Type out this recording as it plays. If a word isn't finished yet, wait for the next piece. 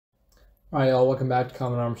Alright y'all, welcome back to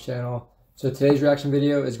Common Arms channel. So today's reaction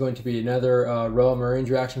video is going to be another Royal Marines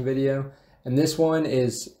reaction video. And this one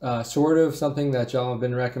is sort of something that y'all have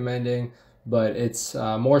been recommending, but it's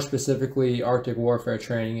more specifically Arctic warfare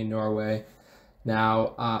training in Norway.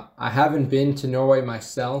 Now, I haven't been to Norway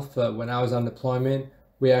myself, but when I was on deployment,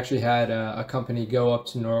 we actually had a company go up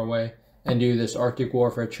to Norway and do this Arctic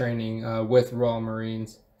warfare training with Royal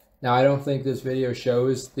Marines. Now, I don't think this video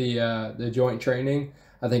shows the joint training.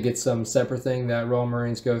 I think it's some separate thing that Royal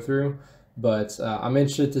Marines go through, but I'm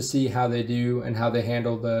interested to see how they do and how they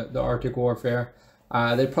handle the Arctic warfare.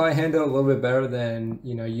 They probably handle it a little bit better than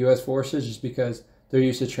U.S. forces, just because they're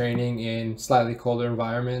used to training in slightly colder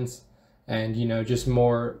environments and just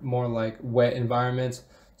more like wet environments.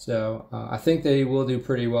 So I think they will do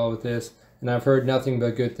pretty well with this, and I've heard nothing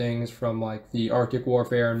but good things from like the Arctic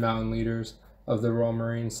warfare and mountain leaders of the Royal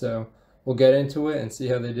Marines. So we'll get into it and see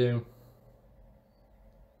how they do.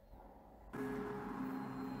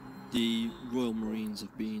 The Royal Marines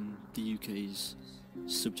have been the UK's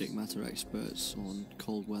subject matter experts on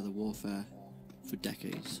cold weather warfare for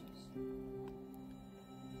decades.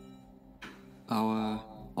 Our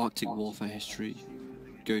Arctic warfare history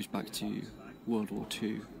goes back to World War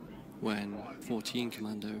II, when 14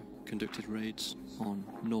 Commando conducted raids on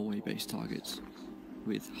Norway-based targets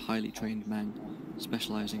with highly trained men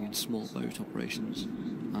specialising in small boat operations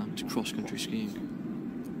and cross-country skiing.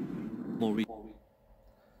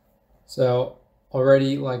 So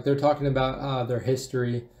already, like, they're talking about their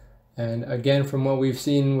history, and again, from what we've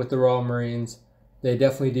seen with the Royal Marines, they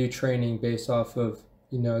definitely do training based off of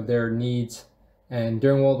their needs. And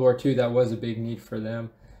during World War II, that was a big need for them,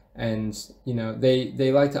 and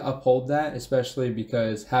they like to uphold that, especially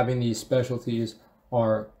because having these specialties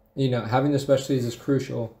are having the specialties is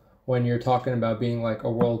crucial when you're talking about being like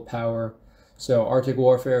a world power. So Arctic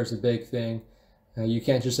warfare is a big thing. You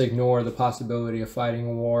can't just ignore the possibility of fighting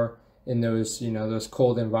a war in those those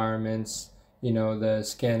cold environments, the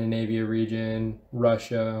Scandinavia region,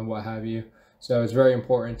 Russia, and what have you. So it's very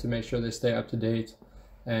important to make sure they stay up to date.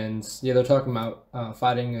 And yeah, they're talking about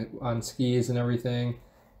fighting on skis and everything,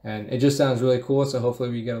 and it just sounds really cool. So hopefully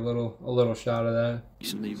we get a little shot of that.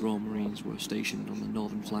 Recently, Royal Marines were stationed on the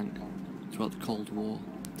northern flank throughout the Cold War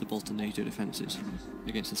to bolster NATO defences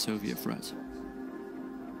against the Soviet threat.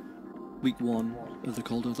 Week 1 of the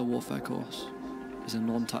Cold Weather Warfare course is a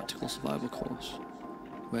non-tactical survival course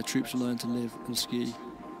where troops learn to live and ski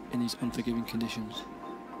in these unforgiving conditions.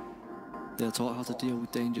 They are taught how to deal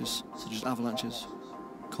with dangers such as avalanches,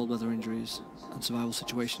 cold weather injuries, and survival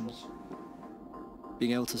situations.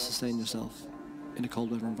 Being able to sustain yourself in a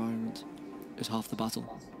cold weather environment is half the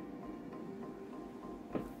battle.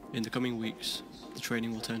 In the coming weeks, the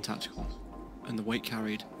training will turn tactical, and the weight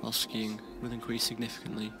carried while skiing will increase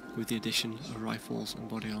significantly with the addition of rifles and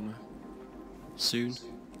body armour. Soon,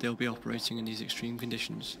 they'll be operating in these extreme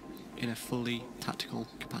conditions in a fully tactical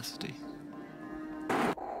capacity.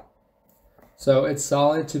 So it's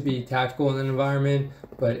solid to be tactical in an environment,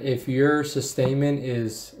 but if your sustainment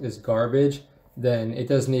is garbage, then it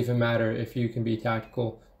doesn't even matter if you can be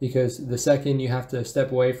tactical, because the second you have to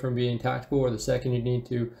step away from being tactical, or the second you need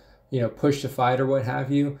to push the fight or what have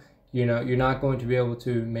you, you're not going to be able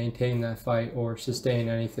to maintain that fight or sustain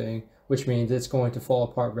anything, which means it's going to fall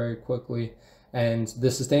apart very quickly. And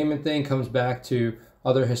the sustainment thing comes back to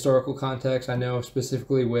other historical contexts. I know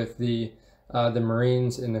specifically with the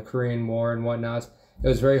Marines in the Korean War and whatnot, it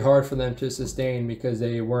was very hard for them to sustain because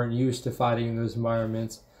they weren't used to fighting in those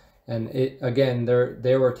environments. And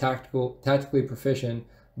they were tactically proficient,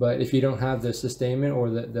 but if you don't have the sustainment or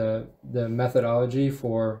the methodology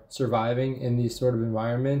for surviving in these sort of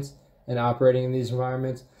environments and operating in these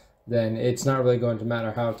environments, then it's not really going to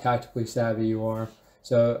matter how tactically savvy you are.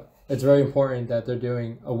 So it's very important that they're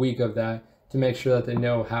doing a week of that to make sure that they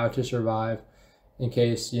know how to survive in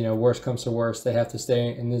case, worst comes to worst, they have to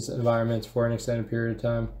stay in these environments for an extended period of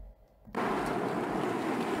time.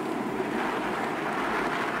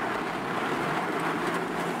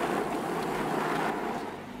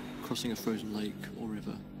 Crossing a frozen lake or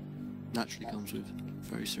river naturally comes with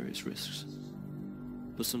very serious risks,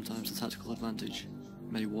 but sometimes the tactical advantage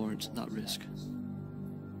may warrant that risk.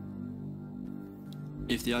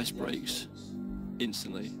 If the ice breaks,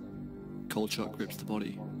 instantly, cold shock grips the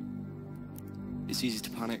body. It's easy to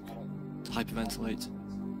panic, to hyperventilate,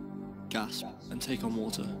 gasp, and take on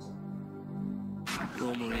water.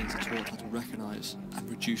 Royal Marines are taught how to recognise and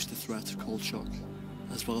reduce the threat of cold shock,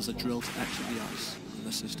 as well as a drill to exit the ice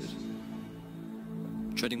unassisted.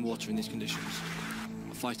 Treading water in these conditions,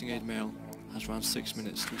 a fighting aid male has around 6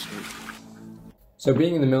 minutes to escape. So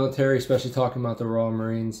being in the military, especially talking about the Royal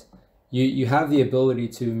Marines, you have the ability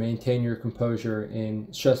to maintain your composure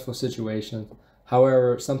in stressful situations.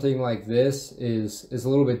 However, something like this is a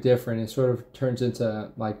little bit different. It sort of turns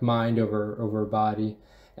into like mind over body,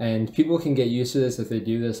 and people can get used to this if they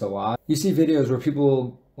do this a lot. You see videos where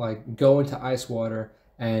people like go into ice water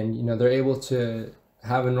and they're able to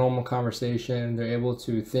have a normal conversation, they're able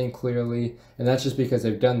to think clearly, and that's just because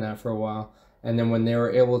they've done that for a while. And then when they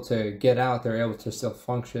were able to get out, they're able to still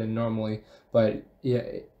function normally. But yeah,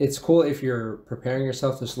 it's cool if you're preparing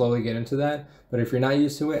yourself to slowly get into that. But if you're not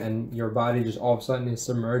used to it and your body just all of a sudden is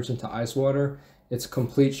submerged into ice water, it's a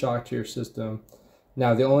complete shock to your system.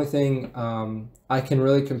 Now, the only thing I can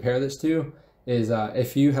really compare this to is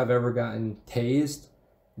if you have ever gotten tased,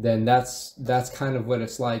 then that's kind of what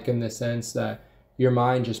it's like, in the sense that your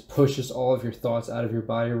mind just pushes all of your thoughts out of your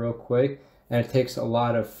body real quick, and it takes a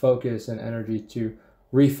lot of focus and energy to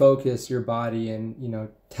refocus your body and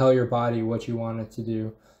tell your body what you want it to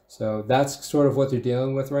do. So that's sort of what they're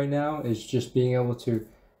dealing with right now, is just being able to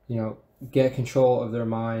get control of their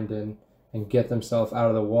mind and get themselves out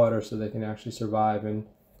of the water so they can actually survive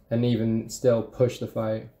and even still push the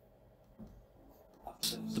fight.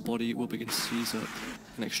 The body will begin to seize up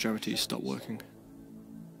and extremities stop working.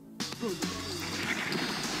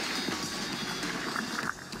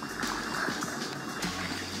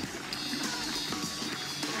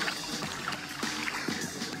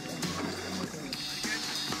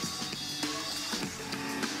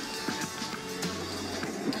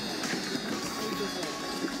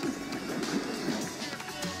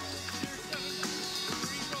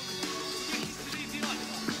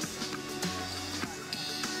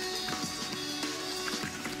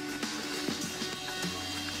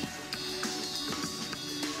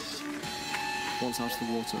 Once out of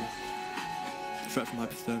the water, the threat from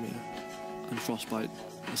hypothermia and frostbite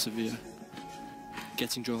are severe.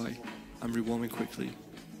 Getting dry and rewarming quickly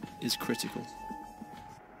is critical.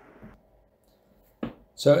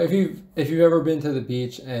 So if you've ever been to the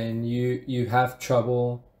beach and you have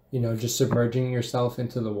trouble, just submerging yourself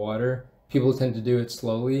into the water, people tend to do it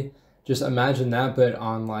slowly. Just imagine that, but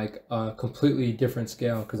on like a completely different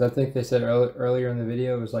scale. Because I think they said earlier in the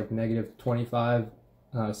video it was like -25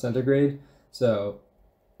 centigrade. So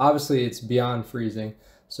obviously it's beyond freezing.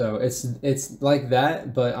 So it's like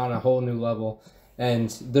that, but on a whole new level. And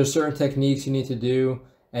there's certain techniques you need to do,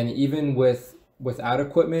 and even without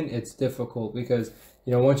equipment, it's difficult because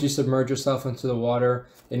once you submerge yourself into the water,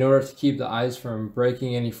 in order to keep the ice from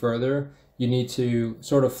breaking any further, you need to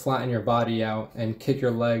sort of flatten your body out and kick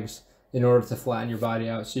your legs in order to flatten your body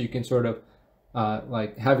out, so you can sort of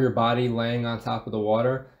like have your body laying on top of the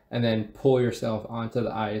water and then pull yourself onto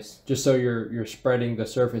the ice, just so you're spreading the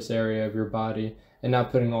surface area of your body and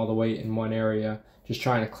not putting all the weight in one area, just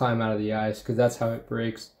trying to climb out of the ice, because that's how it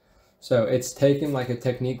breaks. So it's taken like a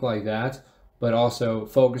technique like that, but also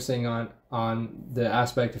focusing on the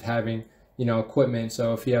aspect of having equipment.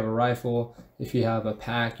 So if you have a rifle, if you have a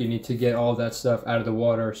pack, you need to get all that stuff out of the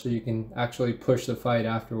water so you can actually push the fight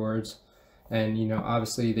afterwards. And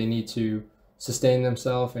obviously they need to sustain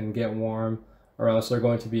themselves and get warm, or else they're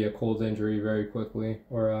going to be a cold injury very quickly,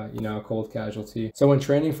 or a cold casualty. So when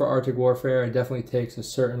training for Arctic warfare, it definitely takes a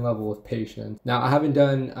certain level of patience. Now, I haven't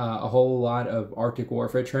done a whole lot of Arctic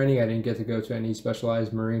warfare training. I didn't get to go to any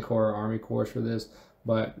specialized Marine Corps or Army course for this,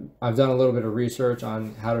 but I've done a little bit of research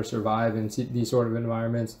on how to survive in these sort of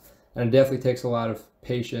environments, and it definitely takes a lot of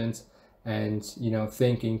patience and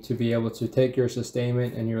thinking to be able to take your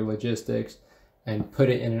sustainment and your logistics and put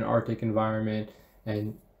it in an Arctic environment.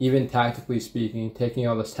 And even tactically speaking, taking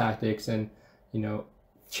all those tactics and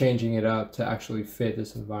changing it up to actually fit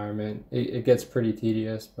this environment, it gets pretty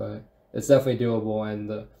tedious, but it's definitely doable, and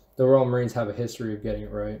the Royal Marines have a history of getting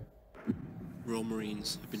it right. Royal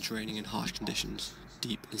Marines have been training in harsh conditions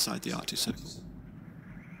deep inside the Arctic Circle.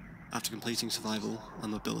 After completing survival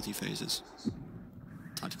and mobility phases,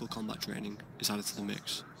 tactical combat training is added to the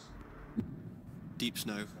mix. Deep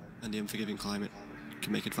snow and the unforgiving climate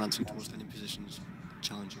can make advancing towards enemy positions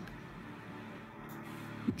challenging.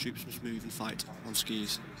 Troops must move and fight on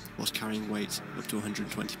skis whilst carrying weight up to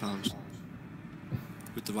 120 pounds.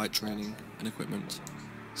 With the right training and equipment,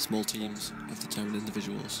 small teams of determined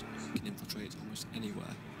individuals can infiltrate almost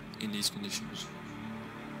anywhere in these conditions.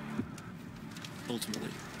 Ultimately,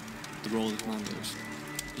 the role of the commandos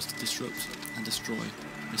is to disrupt and destroy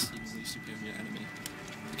a seemingly superior enemy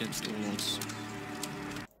against all odds.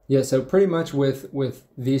 Yeah, so pretty much with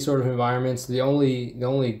these sort of environments, the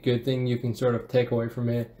only good thing you can sort of take away from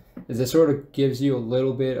it is it sort of gives you a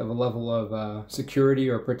little bit of a level of security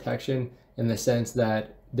or protection, in the sense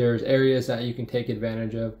that there's areas that you can take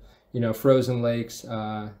advantage of. Frozen lakes,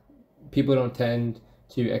 people don't tend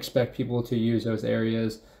to expect people to use those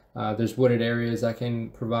areas. There's wooded areas that can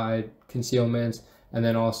provide concealments, and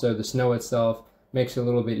then also the snow itself makes it a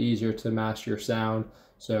little bit easier to master your sound.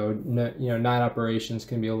 So night operations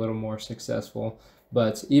can be a little more successful.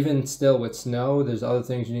 But even still with snow, there's other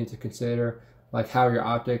things you need to consider, like how your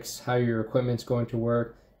optics, how your equipment's going to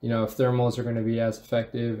work, if thermals are going to be as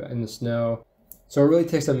effective in the snow. So it really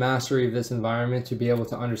takes a mastery of this environment to be able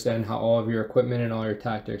to understand how all of your equipment and all your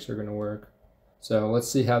tactics are going to work. So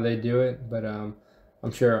let's see how they do it, but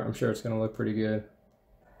I'm sure it's going to look pretty good.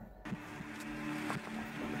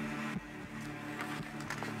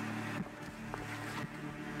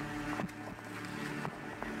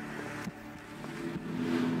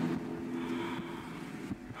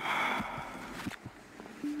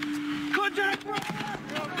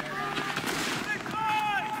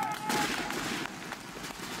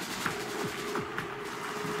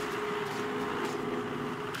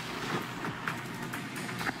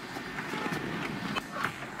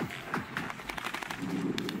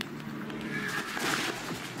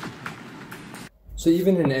 So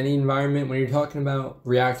even in any environment, when you're talking about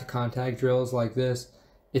react to contact drills like this,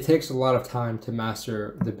 it takes a lot of time to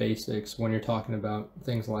master the basics when you're talking about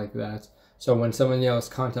things like that. So when someone yells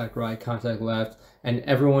contact right, contact left, and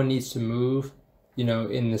everyone needs to move,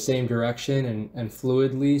 in the same direction and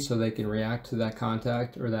fluidly so they can react to that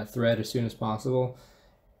contact or that threat as soon as possible,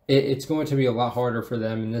 it's going to be a lot harder for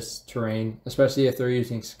them in this terrain, especially if they're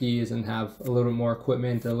using skis and have a little bit more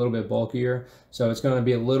equipment, they're a little bit bulkier. So it's going to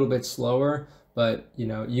be a little bit slower. But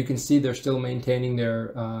you can see they're still maintaining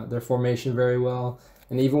their formation very well,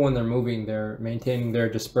 and even when they're moving, they're maintaining their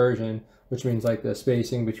dispersion, which means like the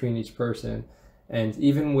spacing between each person. And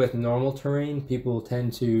even with normal terrain, people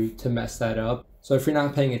tend to mess that up. So if you're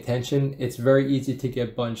not paying attention, it's very easy to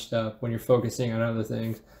get bunched up when you're focusing on other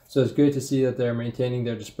things. So it's good to see that they're maintaining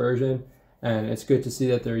their dispersion, and it's good to see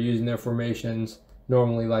that they're using their formations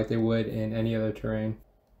normally like they would in any other terrain.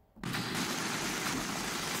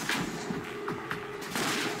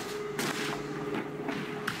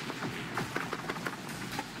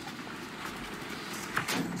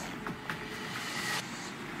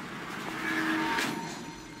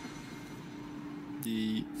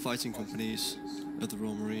 The fighting companies of the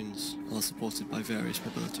Royal Marines are supported by various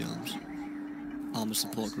mobility arms. Armoured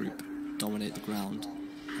Support Group dominate the ground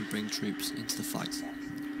and bring troops into the fight.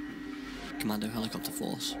 Commando Helicopter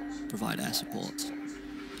Force provide air support,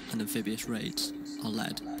 and amphibious raids are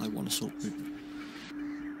led by one assault group.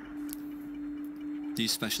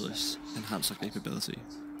 These specialists enhance our capability,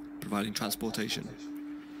 providing transportation,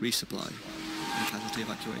 resupply, and casualty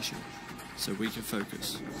evacuation, so we can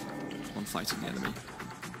focus on fighting the enemy.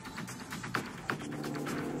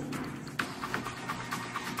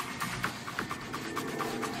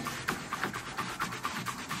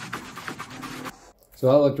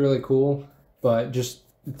 So that looked really cool, but just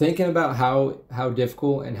thinking about how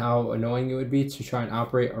difficult and how annoying it would be to try and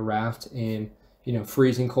operate a raft in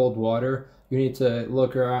freezing cold water, you need to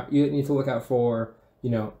look out for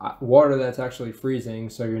water that's actually freezing,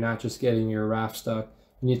 so you're not just getting your raft stuck.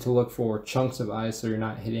 You need to look for chunks of ice so you're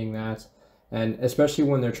not hitting that. And especially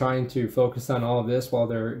when they're trying to focus on all of this while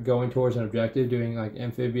they're going towards an objective, doing like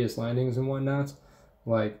amphibious landings and whatnot,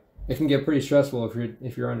 like it can get pretty stressful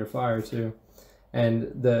if you're under fire too.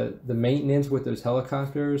 And the maintenance with those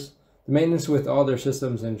helicopters, the maintenance with all their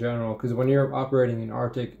systems in general, because when you're operating in an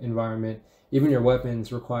Arctic environment, even your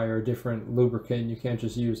weapons require a different lubricant. You can't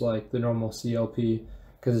just use like the normal CLP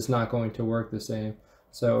because it's not going to work the same.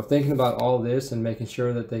 So thinking about all this and making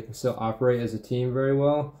sure that they can still operate as a team very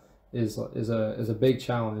well is a big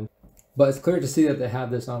challenge. But it's clear to see that they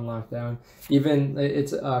have this on lockdown. Even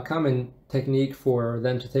it's a common technique for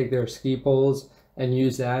them to take their ski poles and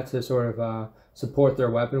use that to sort of support their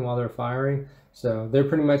weapon while they're firing. So they're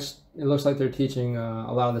pretty much, it looks like they're teaching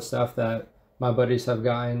a lot of the stuff that my buddies have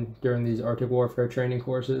gotten during these Arctic warfare training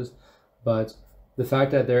courses. But the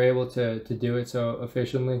fact that they're able to do it so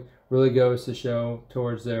efficiently really goes to show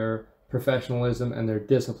towards their professionalism and their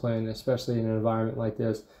discipline, especially in an environment like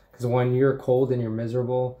this. Because when you're cold and you're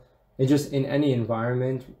miserable, and just in any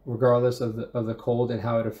environment, regardless of the cold and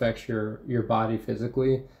how it affects your body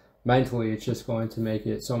physically, mentally, it's just going to make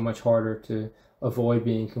it so much harder to avoid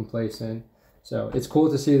being complacent. So it's cool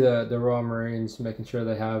to see the Royal Marines making sure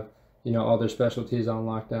they have all their specialties on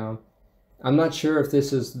lockdown. I'm not sure if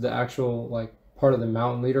this is the actual like part of the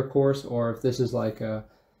mountain leader course, or if this is like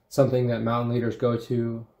something that mountain leaders go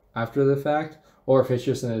to after the fact, or if it's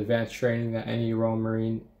just an advanced training that any Royal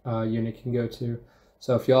Marine unit can go to.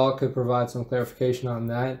 So if y'all could provide some clarification on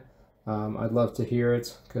that, I'd love to hear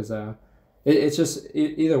it, because it's just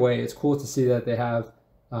either way, it's cool to see that they have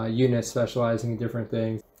units specializing in different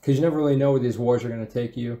things, because you never really know where these wars are going to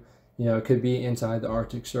take you. You know, it could be inside the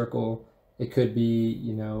Arctic Circle. It could be,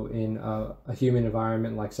 you know, in a humid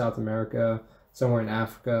environment like South America, somewhere in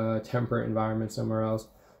Africa, a temperate environment somewhere else.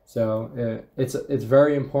 So it's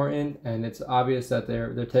very important, and it's obvious that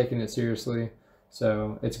they're taking it seriously.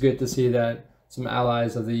 So it's good to see that some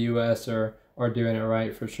allies of the U.S. are doing it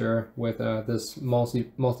right for sure with this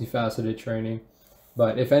multifaceted training.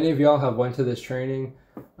 But if any of y'all have went to this training,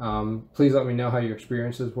 please let me know how your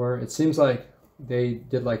experiences were. It seems like they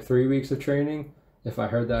did like 3 weeks of training, if I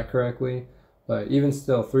heard that correctly. But even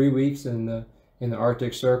still, 3 weeks in the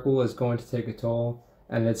Arctic Circle is going to take a toll,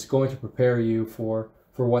 and it's going to prepare you for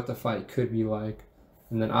what the fight could be like.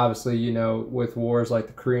 And then obviously, you know, with wars like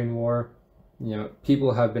the Korean War, you know,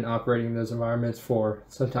 people have been operating in those environments for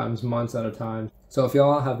sometimes months at a time. So if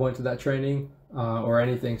y'all have went to that training or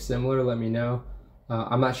anything similar, let me know.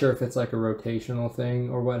 I'm not sure if it's like a rotational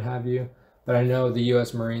thing or what have you, but I know the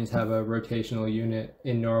U.S. Marines have a rotational unit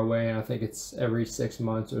in Norway, and I think it's every 6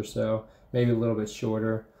 months or so, maybe a little bit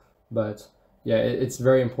shorter. But yeah, it's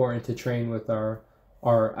very important to train with our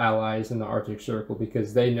allies in the Arctic Circle,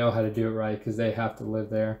 because they know how to do it right, because they have to live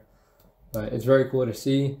there. But it's very cool to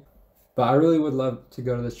see. But I really would love to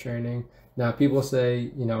go to this training. Now, people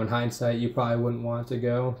say, you know, in hindsight, you probably wouldn't want to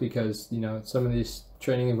go because, you know, some of these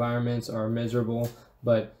training environments are miserable,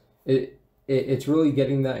 but it's really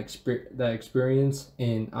getting that experience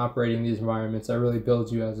in operating these environments that really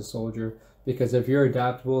builds you as a soldier. Because if you're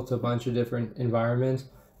adaptable to a bunch of different environments,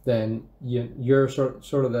 then you're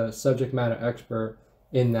sort of the subject matter expert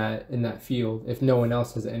in that field if no one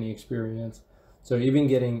else has any experience. So even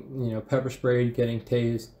getting, you know, pepper sprayed, getting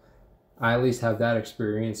tased, I at least have that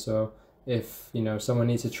experience. So if, you know, someone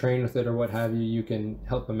needs to train with it or what have you, you can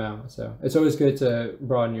help them out. So it's always good to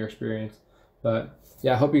broaden your experience. But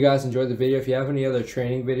yeah, I hope you guys enjoyed the video. If you have any other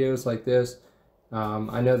training videos like this,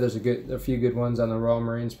 I know there's a few good ones on the Royal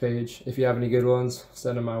Marines page. If you have any good ones,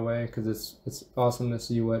 send them my way, because it's awesome to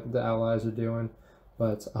see what the allies are doing.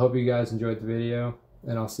 But I hope you guys enjoyed the video,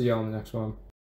 and I'll see you on the next one.